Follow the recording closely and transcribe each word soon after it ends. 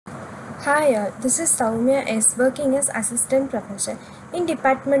Hi all, this is Sowmiya S working as Assistant Professor in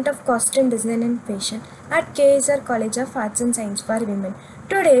Department of Costume Design and Fashion at KSR College of Arts and Science for Women.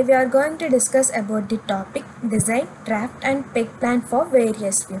 Today we are going to discuss about the topic Design, Draft and Peg Plan for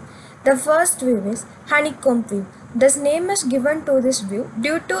various views. The first view is honeycomb view. This name is given to this view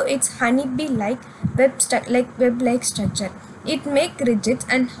due to its honeybee-like web-like structure. It makes rigid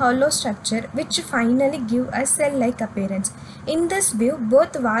and hollow structure which finally give a cell-like appearance. In this view,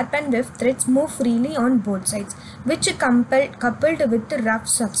 both warp and weft threads move freely on both sides, which coupled with the rough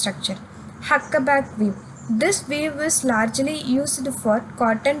substructure. Huckleback view. This view is largely used for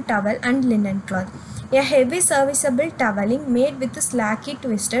cotton towel and linen cloth. A heavy serviceable toweling made with slacky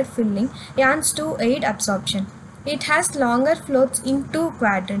twisted filling yarns to aid absorption. It has longer floats in two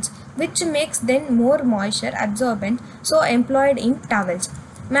quadrants, which makes them more moisture absorbent, so employed in towels.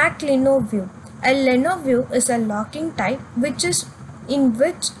 Mac Lino view. A lino view is a locking type in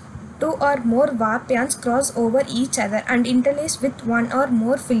which two or more warp yarns cross over each other and interlace with one or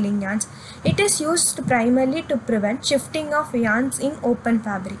more filling yarns. It is used primarily to prevent shifting of yarns in open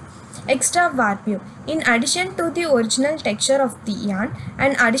fabric. Extra warp view. In addition to the original texture of the yarn,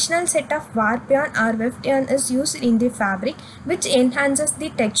 an additional set of warp yarn or weft yarn is used in the fabric, which enhances the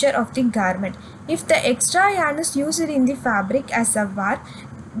texture of the garment. If the extra yarn is used in the fabric as a warp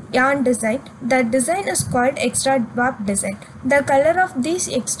yarn design, the design is called extra warp design. The color of this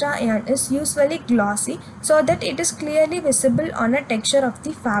extra yarn is usually glossy so that it is clearly visible on a texture of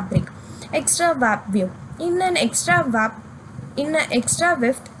the fabric. Extra warp view. In an extra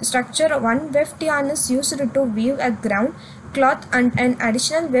weft structure, one weft yarn is used to weave a ground cloth and an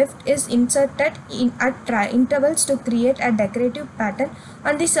additional weft is inserted at intervals to create a decorative pattern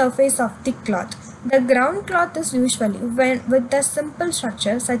on the surface of the cloth. The ground cloth is usually with a simple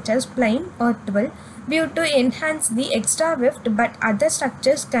structure such as plain or twill view to enhance the extra weft, but other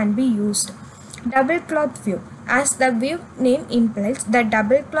structures can be used. Double cloth view. As the view name implies, the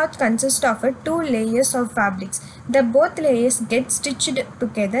double cloth consists of two layers of fabrics. The both layers get stitched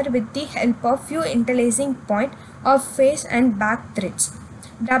together with the help of few interlacing points of face and back threads.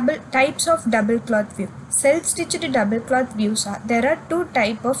 Types of double cloth view. Self-stitched double cloth views are. There are two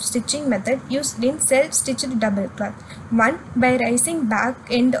types of stitching method used in self-stitched double cloth. 1. By raising back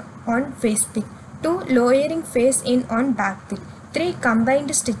end on face peak. 2. Lowering face in on back peak. 3.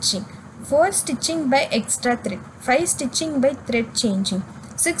 Combined stitching. 4. Stitching by extra thread. 5. Stitching by thread changing.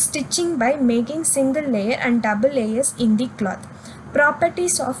 6. Stitching by making single layer and double layers in the cloth.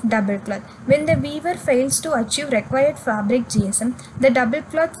 Properties of double cloth. When the weaver fails to achieve required fabric GSM, the double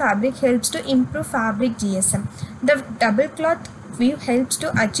cloth fabric helps to improve fabric GSM. The double cloth view helps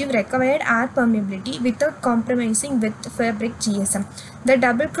to achieve required air permeability without compromising with fabric GSM. The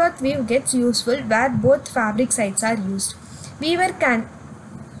double cloth view gets useful where both fabric sides are used. Weaver can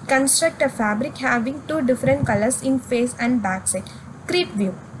construct a fabric having two different colors in face and back side. Creep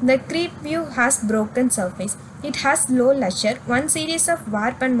view. The creep view has broken surface. It has low lusher, one series of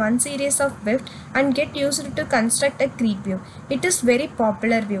warp and one series of weft, and get used to construct a creep view. It is very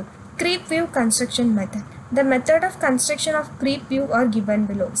popular view. Creep view construction method. The method of construction of creep view are given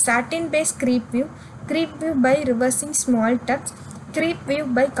below. Satin based creep view by reversing small tubs, creep view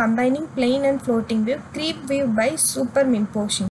by combining plain and floating view, creep view by superimposition.